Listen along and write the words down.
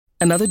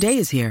Another day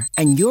is here,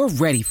 and you're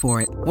ready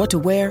for it. What to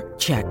wear?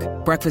 Check.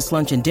 Breakfast,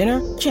 lunch, and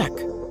dinner? Check.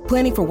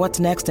 Planning for what's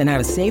next and how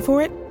to save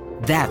for it?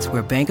 That's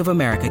where Bank of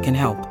America can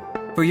help.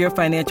 For your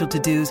financial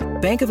to-dos,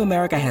 Bank of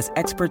America has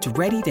experts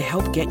ready to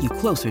help get you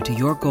closer to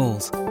your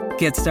goals.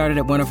 Get started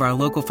at one of our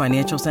local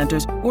financial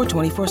centers or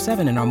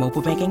 24/7 in our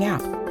mobile banking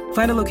app.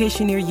 Find a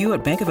location near you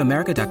at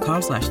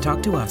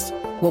bankofamerica.com/talktous.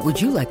 What would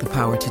you like the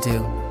power to do?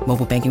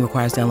 Mobile banking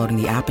requires downloading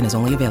the app and is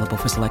only available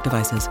for select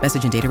devices.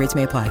 Message and data rates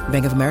may apply.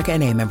 Bank of America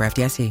N.A., member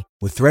FDIC.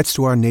 With threats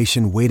to our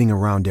nation waiting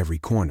around every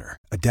corner,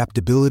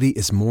 adaptability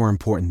is more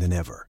important than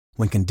ever.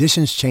 When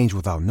conditions change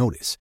without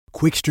notice,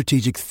 quick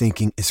strategic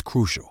thinking is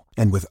crucial.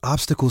 And with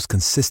obstacles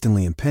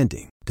consistently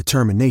impending,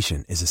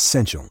 determination is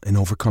essential in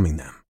overcoming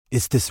them.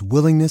 It's this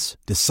willingness,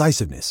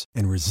 decisiveness,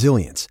 and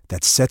resilience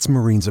that sets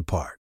Marines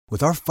apart.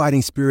 With our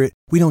fighting spirit,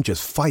 we don't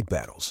just fight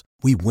battles,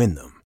 we win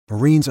them.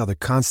 Marines are the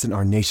constant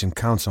our nation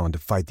counts on to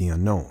fight the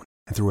unknown.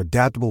 And through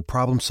adaptable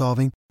problem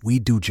solving, we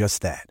do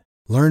just that.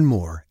 Learn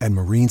more at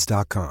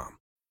marines.com.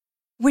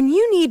 When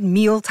you need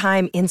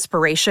mealtime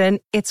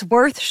inspiration, it's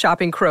worth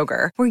shopping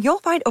Kroger, where you'll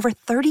find over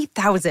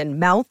 30,000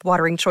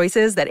 mouth-watering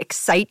choices that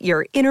excite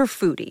your inner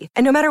foodie.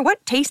 And no matter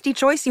what tasty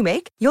choice you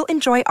make, you'll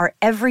enjoy our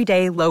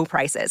everyday low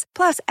prices,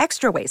 plus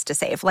extra ways to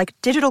save, like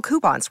digital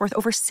coupons worth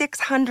over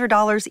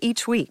 $600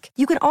 each week.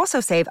 You can also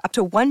save up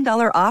to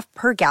 $1 off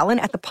per gallon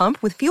at the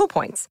pump with fuel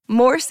points.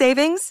 More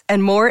savings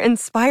and more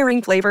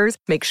inspiring flavors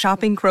make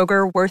shopping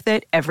Kroger worth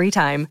it every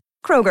time.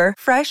 Kroger,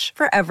 fresh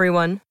for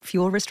everyone.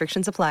 Fuel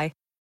restrictions apply.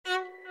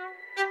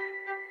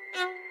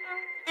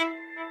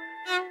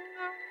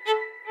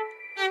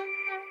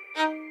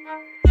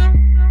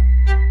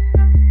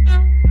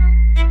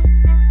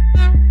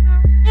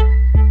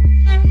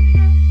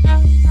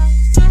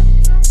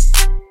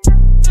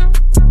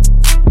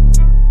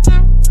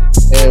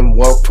 And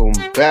welcome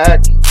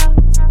back.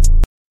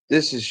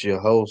 This is your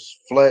host,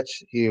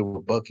 Fletch, here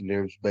with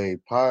Buccaneers Bay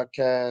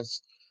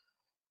Podcast.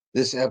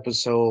 This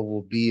episode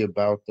will be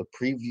about the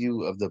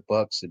preview of the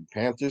Bucs and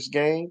Panthers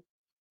game,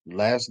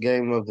 last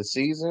game of the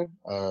season.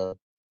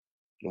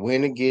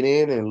 Win and get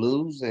in and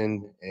lose,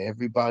 and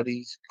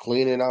everybody's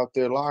cleaning out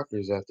their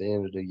lockers at the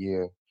end of the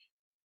year.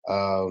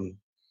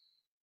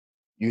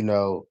 You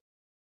know,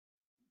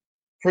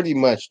 pretty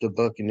much the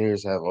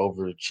Buccaneers have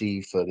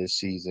overachieved for this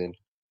season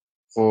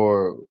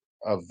for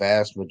a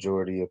vast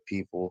majority of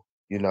people.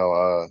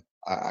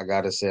 I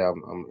gotta say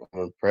I'm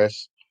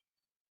impressed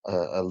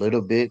a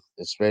little bit,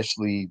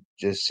 especially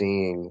just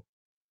seeing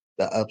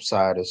the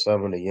upside of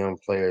some of the young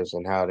players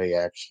and how they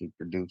actually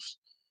produce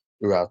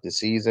throughout the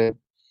season.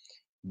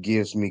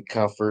 Gives me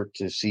comfort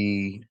to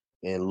see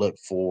and look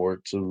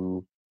forward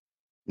to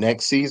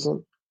next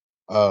season.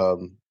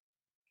 The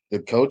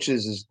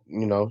coaches is,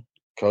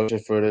 coaching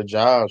for their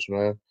jobs,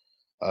 man.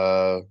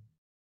 Uh,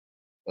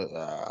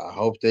 I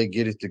hope they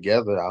get it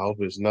together. I hope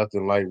it's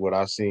nothing like what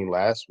I seen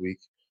last week.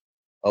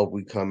 Hope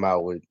we come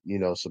out with,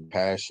 some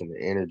passion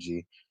and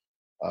energy.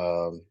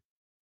 Um,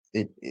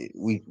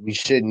 we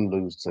shouldn't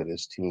lose to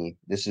this team.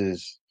 This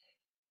is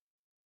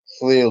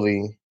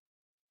clearly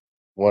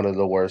one of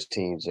the worst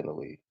teams in the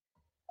league.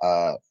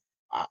 Uh,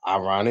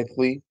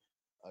 Ironically,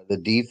 the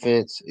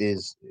defense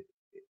is,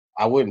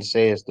 I wouldn't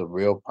say it's the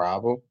real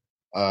problem.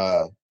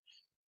 Uh,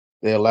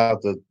 they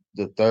allowed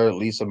the third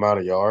least amount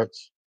of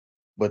yards,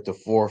 but the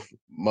fourth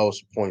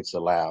most points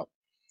allowed.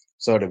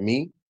 So to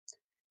me,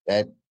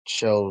 that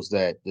shows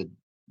that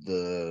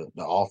the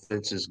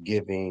offense is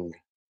giving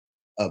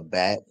a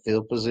bad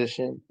field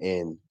position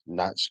and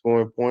not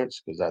scoring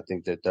points, because I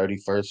think they're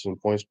 31st in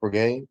points per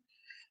game,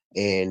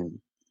 and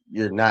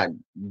you're not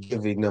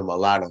giving them a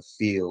lot of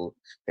field.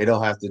 They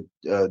don't have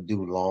to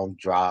do long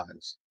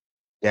drives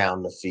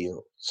down the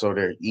field, so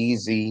they're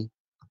easy,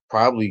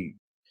 probably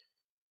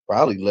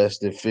less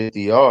than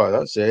 50 yards.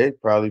 I'd say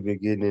they've probably been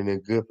getting in a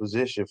good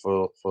position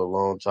for a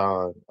long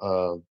time.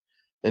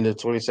 And they're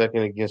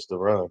 22nd against the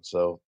run,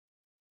 so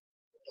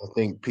I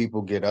think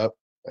people get up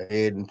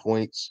ahead in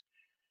points,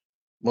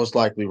 most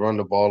likely run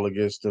the ball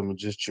against them and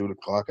just chew the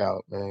clock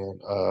out, man.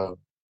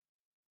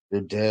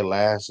 They're dead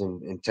last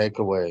in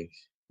takeaways.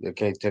 They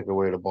can't take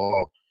away the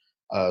ball.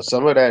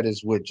 Some of that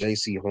is with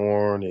J.C.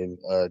 Horn and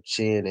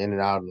Chin in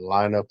and out of the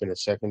lineup in the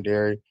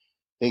secondary.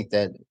 I think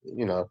that,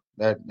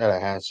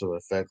 that has some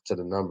effect to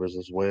the numbers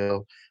as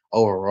well.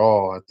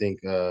 Overall, I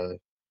think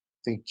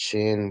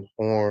Chin,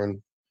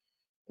 Horn,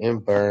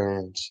 and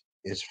Burns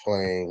is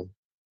playing,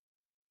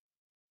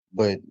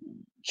 but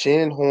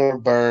Chin, Horn,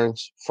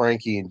 Burns,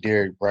 Frankie, and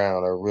Derrick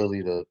Brown are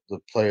really the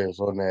players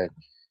on that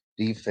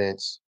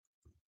defense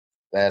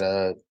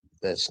that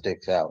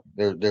sticks out.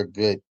 They're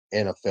good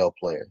NFL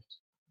players,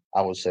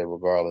 I would say,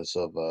 regardless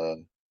of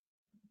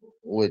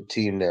what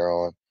team they're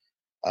on.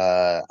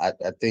 I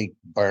think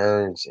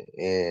Burns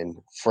and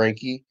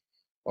Frankie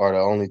are the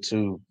only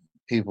two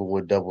people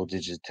with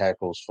double-digit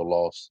tackles for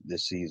loss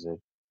this season.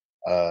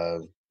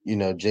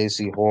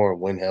 J.C. Horn,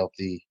 when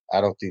healthy,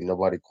 I don't think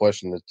nobody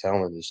questioned the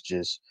talent. It's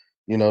just,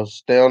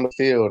 stay on the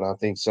field. I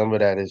think some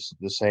of that is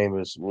the same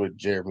as with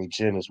Jeremy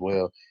Chin as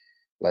well.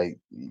 Like,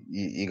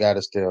 you got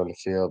to stay on the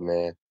field,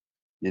 man.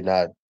 You're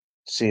not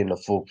seeing the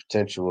full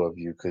potential of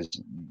you because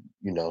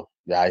you're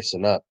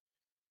icing up.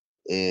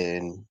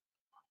 And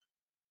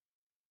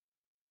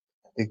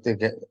I think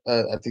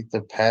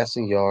the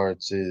passing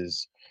yards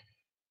is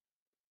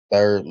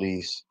third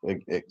least.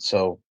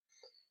 So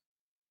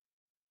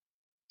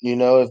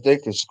if they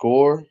could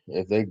score,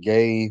 if they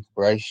gave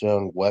Bryce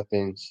Young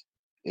weapons,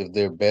 if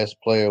their best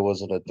player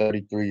wasn't a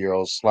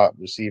 33-year-old slot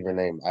receiver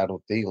named Adam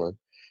Thielen,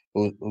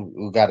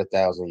 who got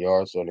 1,000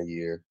 yards on a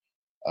year,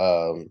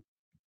 um,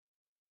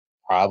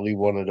 probably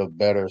one of the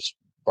better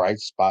bright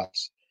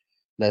spots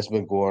that's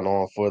been going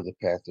on for the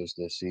Panthers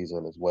this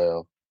season as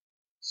well.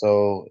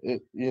 So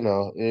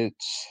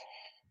it's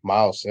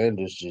Miles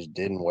Sanders just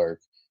didn't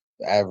work.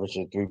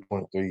 Averaging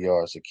 3.3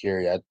 yards a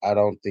carry. I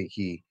don't think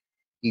he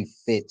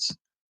fits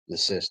the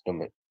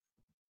system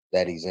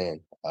that he's in.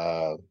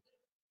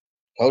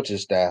 Coaching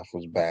staff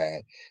was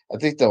bad. I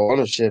think the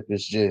ownership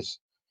is just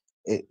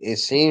it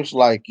seems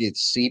like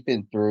it's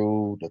seeping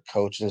through the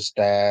coaching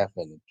staff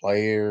and the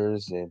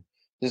players, and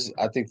this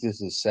I think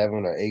this is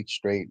 7 or 8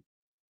 straight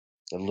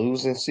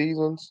losing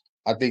seasons.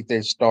 I think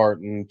they're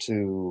starting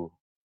to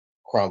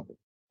crumble.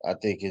 I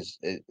think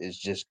it's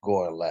just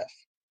going left.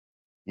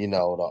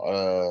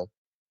 The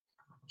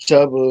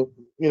Chuba,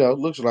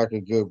 looks like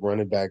a good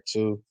running back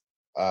too.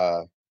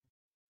 Uh,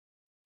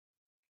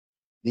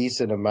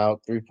 Decent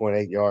amount,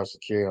 3.8 yards to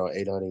carry on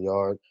 800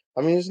 yards.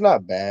 I mean, it's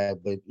not bad,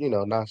 but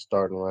not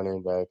starting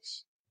running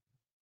backs.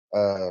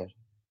 Uh,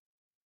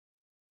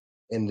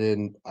 and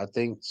then I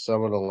think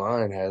some of the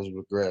line has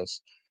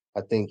regressed.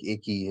 I think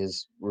Icky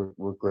has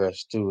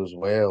regressed too as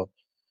well.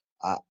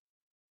 I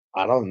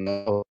I don't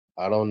know.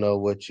 I don't know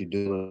what you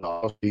do in the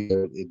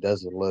offseason. It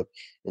doesn't look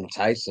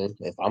enticing.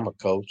 If I'm a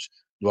coach,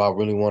 do I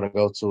really want to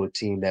go to a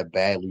team that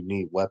badly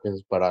need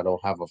weapons, but I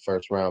don't have a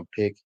first round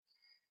pick,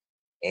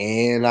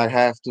 and I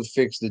have to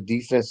fix the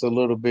defense a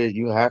little bit?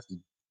 You have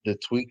to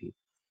tweak it.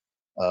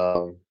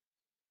 Um,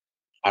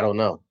 I don't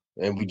know.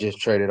 And we just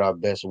traded our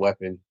best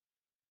weapon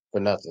for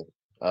nothing.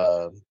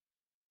 Uh,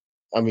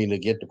 I mean, to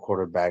get the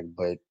quarterback,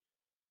 but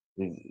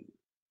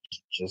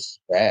it's just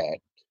bad.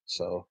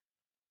 So,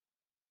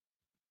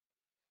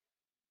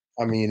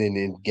 I mean, and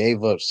it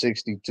gave up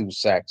 62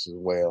 sacks as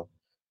well.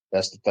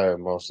 That's the third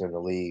most in the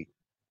league.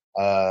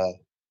 Uh,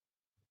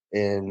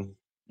 and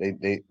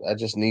I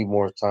just need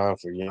more time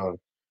for Young.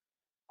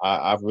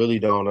 I really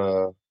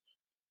don't.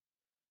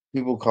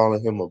 People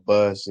calling him a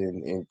bust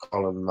and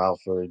calling him out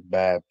for his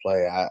bad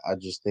play. I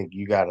just think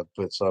you got to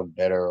put something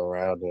better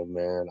around him,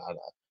 man.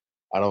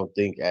 I don't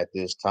think at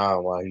this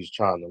time while he's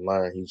trying to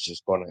learn, he's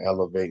just going to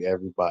elevate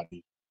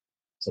everybody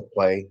to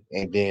play,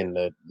 and then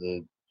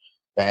the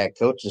bad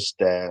coaching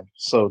staff.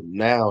 So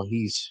now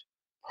he's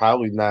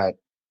probably not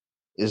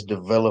as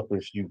developed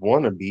as you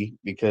want to be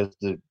because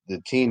the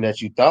team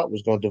that you thought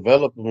was going to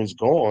develop him is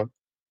gone.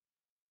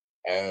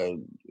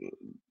 And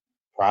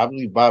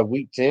probably by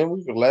week 10,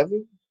 week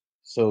 11.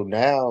 So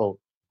now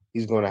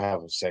he's going to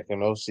have a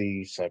second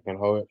OC,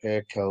 second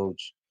head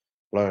coach,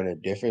 learn a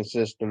different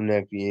system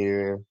next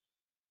year.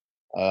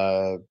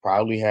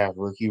 Probably have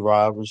rookie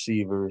wide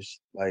receivers.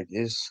 Like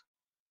it's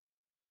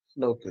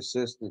no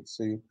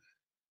consistency,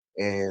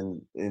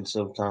 and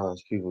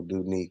sometimes people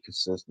do need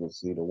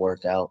consistency to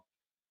work out.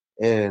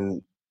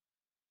 And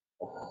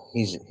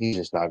he's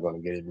just not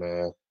going to get it,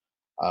 man.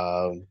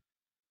 Um,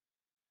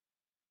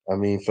 I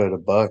mean, for the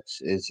Bucks,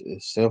 it's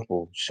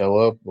simple: show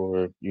up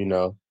or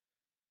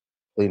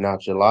clean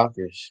out your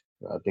lockers.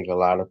 I think a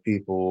lot of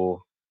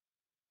people,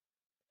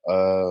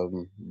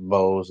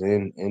 Bose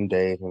and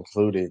Dave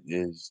included,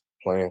 is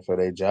playing for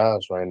their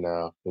jobs right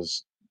now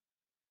because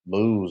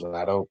lose, and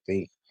I don't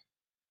think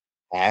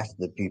half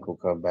the people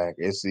come back.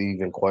 It's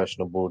even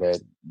questionable that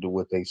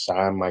what they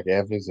sign Mike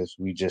Evans is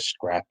we just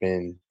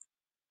scrapping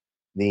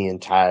the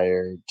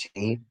entire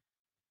team,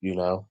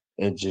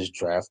 and just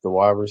draft the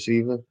wide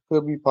receiver.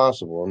 Could be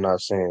possible. I'm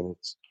not saying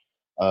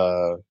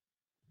uh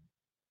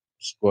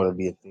it's going to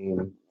be a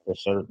theme for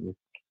certain,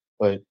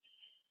 but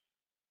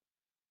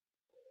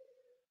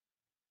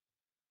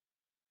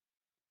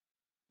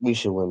we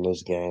should win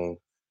this game.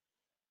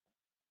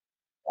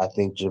 I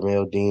think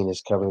Jamel Dean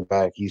is coming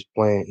back. He's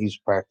playing. He's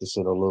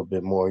practicing a little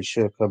bit more. He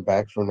should come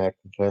back from that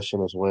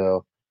concussion as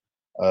well.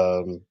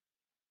 Um,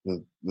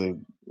 we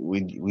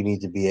need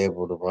to be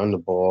able to run the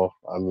ball.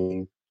 I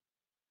mean,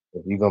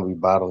 if you're gonna be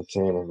bottom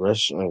 10 in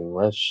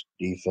rush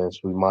defense,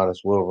 we might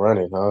as well run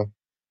it, huh?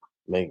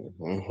 Make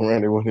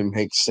run it when it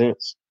makes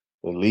sense,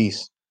 at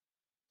least.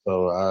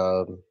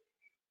 So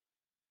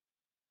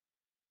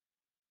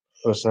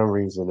for some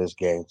reason, this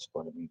game's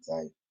going to be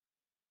tight.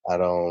 I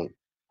don't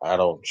I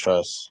don't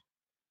trust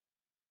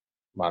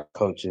my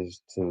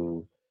coaches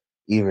to,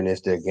 even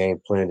if their game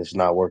plan is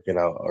not working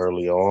out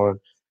early on,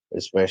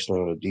 especially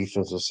on the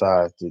defensive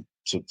side,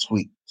 to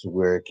tweak to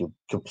where it can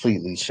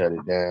completely shut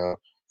it down.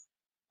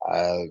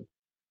 I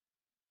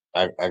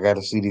I got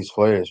to see these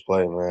players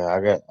play,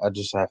 man. I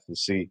just have to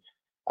see.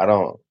 I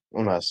don't.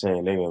 I'm not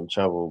saying they're in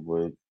trouble,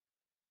 but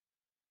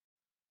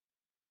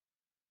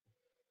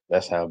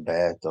that's how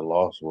bad the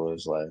loss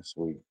was last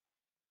week.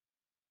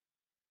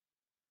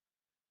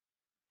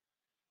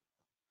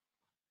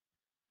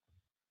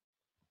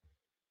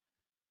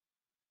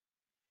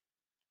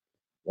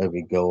 let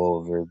me go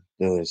over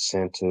the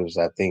incentives.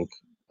 I think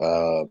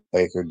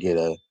Baker get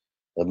a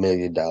 $1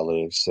 million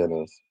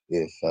incentive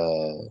if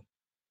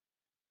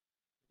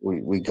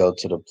we go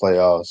to the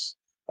playoffs.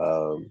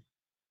 Um,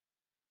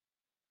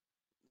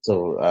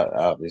 so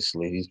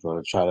obviously he's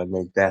going to try to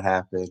make that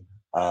happen.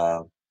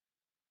 Uh,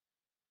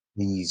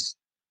 he's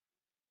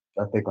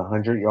I think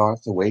 100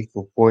 yards away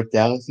from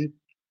 4,000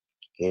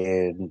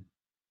 and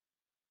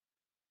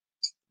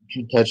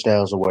 2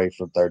 touchdowns away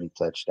from 30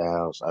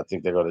 touchdowns. I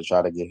think they're going to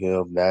try to get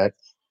him that.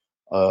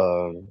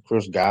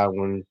 Chris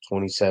Godwin,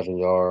 27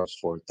 yards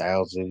for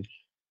 1,000.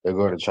 They're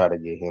going to try to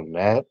get him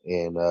that.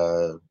 And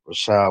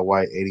Rashad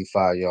White,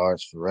 85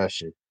 yards for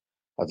rushing.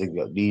 I think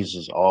that these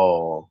is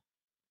all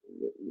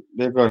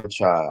they're going to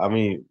try. I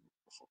mean,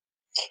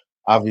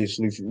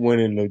 obviously,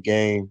 winning the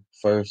game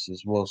first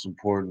is most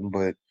important,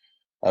 but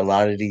a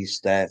lot of these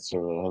stats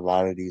or a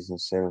lot of these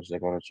incentives they're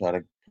going to try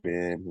to put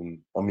in. And,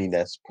 I mean,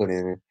 that's put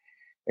in.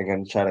 They're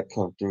going to try to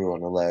come through on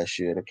the last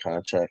year of the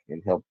contract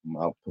and help them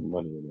out, put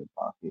money in their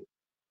pocket.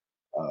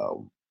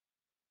 Um,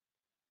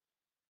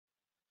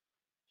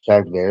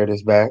 Shaq Barrett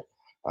is back.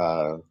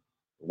 Uh,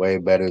 way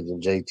better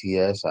than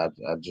JTS. I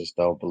just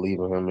don't believe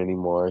in him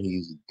anymore.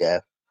 He's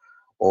deaf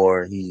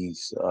or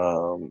he's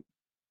a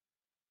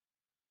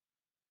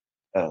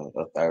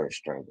third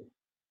stringer.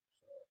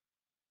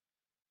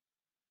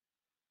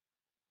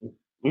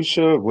 We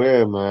should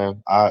win,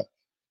 man.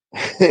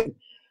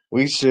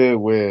 We should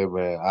win,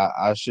 man.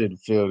 I shouldn't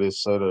feel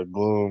this sort of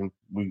gloom.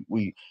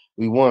 We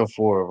won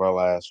 4 of our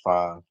last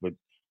 5, but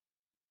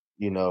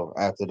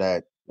after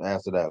that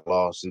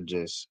loss,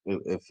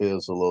 it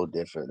feels a little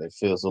different. It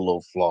feels a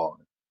little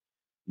flawed.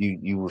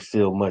 You would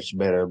feel much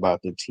better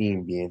about the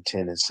team being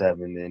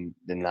 10-7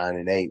 than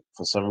 9-8.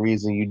 For some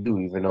reason, you do,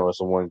 even though it's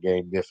a 1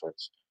 game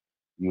difference.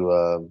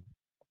 You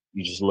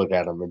just look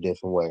at them a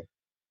different way.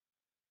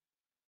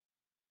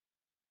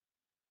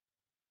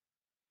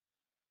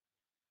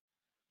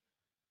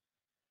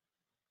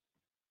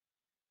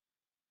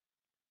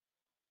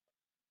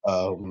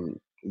 Um,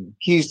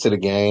 Keys to the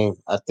game,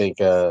 I think.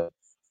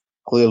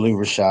 Clearly,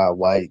 Rashad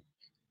White.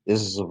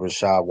 This is a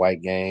Rashad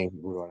White game.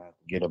 We're gonna have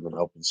to get him in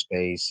open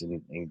space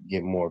and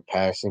get more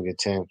passing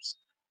attempts.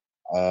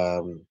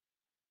 Um,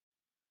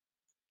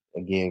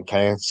 Again,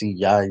 Clancy,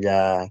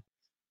 Yaya,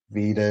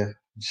 Vita,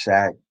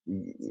 Shaq,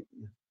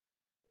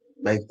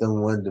 make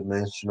them 1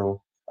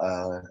 dimensional.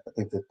 I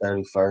think the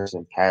 31st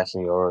in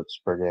passing yards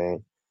per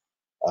game.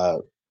 Uh,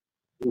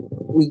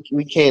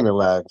 we can't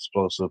allow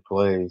explosive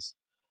plays,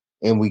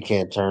 and we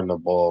can't turn the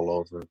ball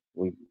over.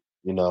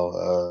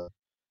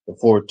 The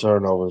 4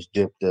 turnovers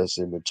dipped us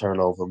in the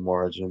turnover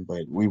margin,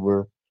 but we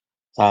were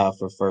tied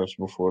for first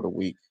before the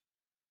week.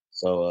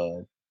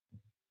 So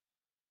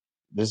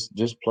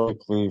just play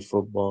clean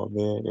football,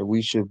 man, and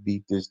we should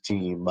beat this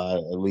team by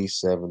at least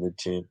 7 to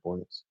 10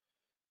 points.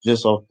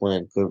 Just off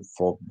playing good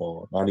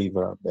football, not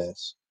even our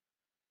best.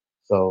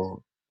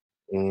 So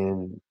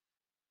in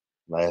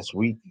last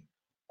week,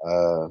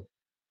 uh,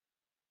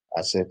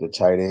 I said the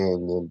tight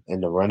end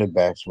and the running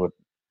backs would,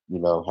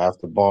 have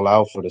to ball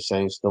out for the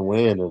Saints to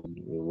win. And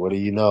what do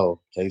you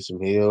know?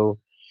 Taysom Hill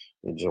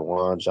and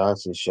Jawan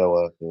Johnson show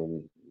up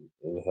and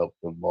help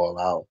them ball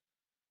out.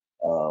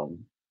 I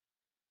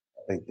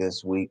think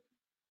this week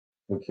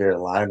for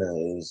Carolina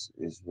is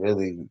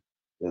really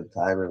the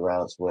timing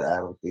routes with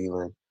Adam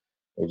Thielen.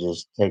 They're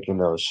just taking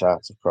those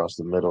shots across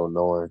the middle,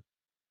 knowing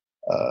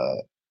uh,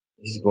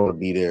 he's going to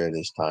be there in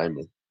his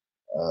timing.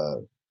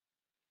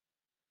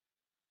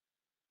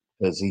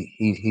 Because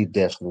he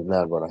definitely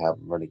not going to have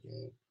a running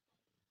game.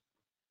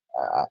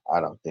 I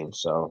don't think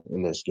so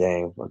in this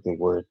game. I think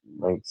we're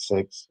ranked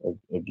 6th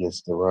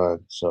against the run,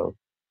 so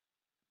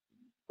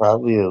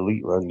probably an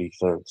elite run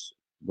defense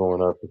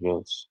going up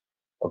against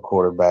a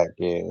quarterback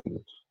and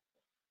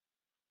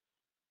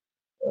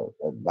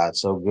a not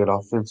so good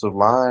offensive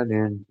line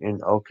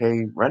and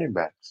okay running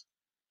backs.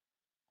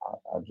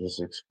 I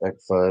just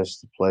expect for us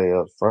to play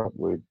up front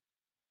with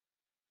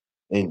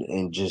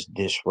and just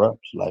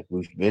disrupt like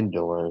we've been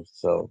doing.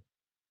 So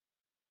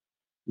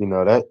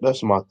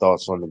that's my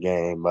thoughts on the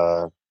game.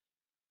 I'll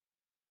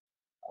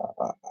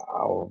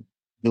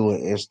do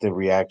an instant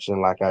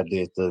reaction like I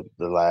did the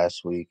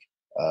last week.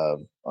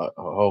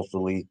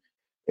 Hopefully,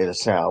 it'll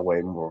sound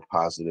way more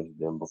positive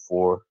than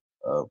before.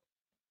 Uh,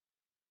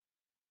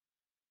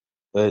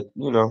 but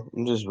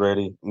I'm just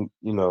ready.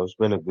 It's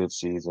been a good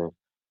season,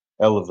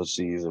 hell of a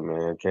season,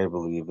 man. Can't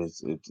believe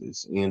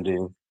it's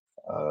ending.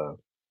 Uh,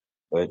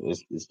 but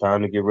it's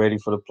time to get ready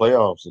for the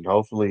playoffs, and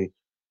hopefully,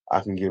 I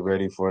can get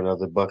ready for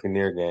another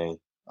Buccaneer game.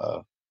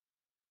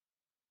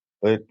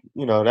 But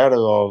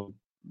that'll all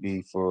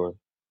be for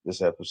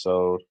this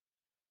episode.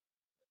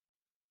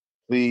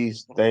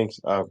 Please, thanks.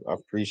 I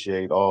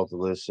appreciate all the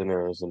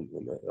listeners and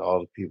all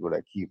the people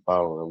that keep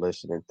following and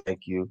listening.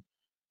 Thank you.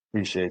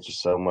 Appreciate you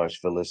so much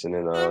for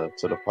listening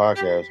to the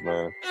podcast,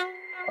 man.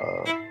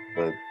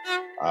 But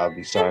I'll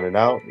be signing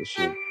out. It's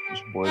your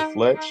boy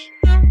Fletch.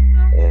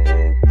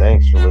 And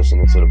thanks for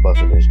listening to the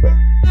Buccaneers Back.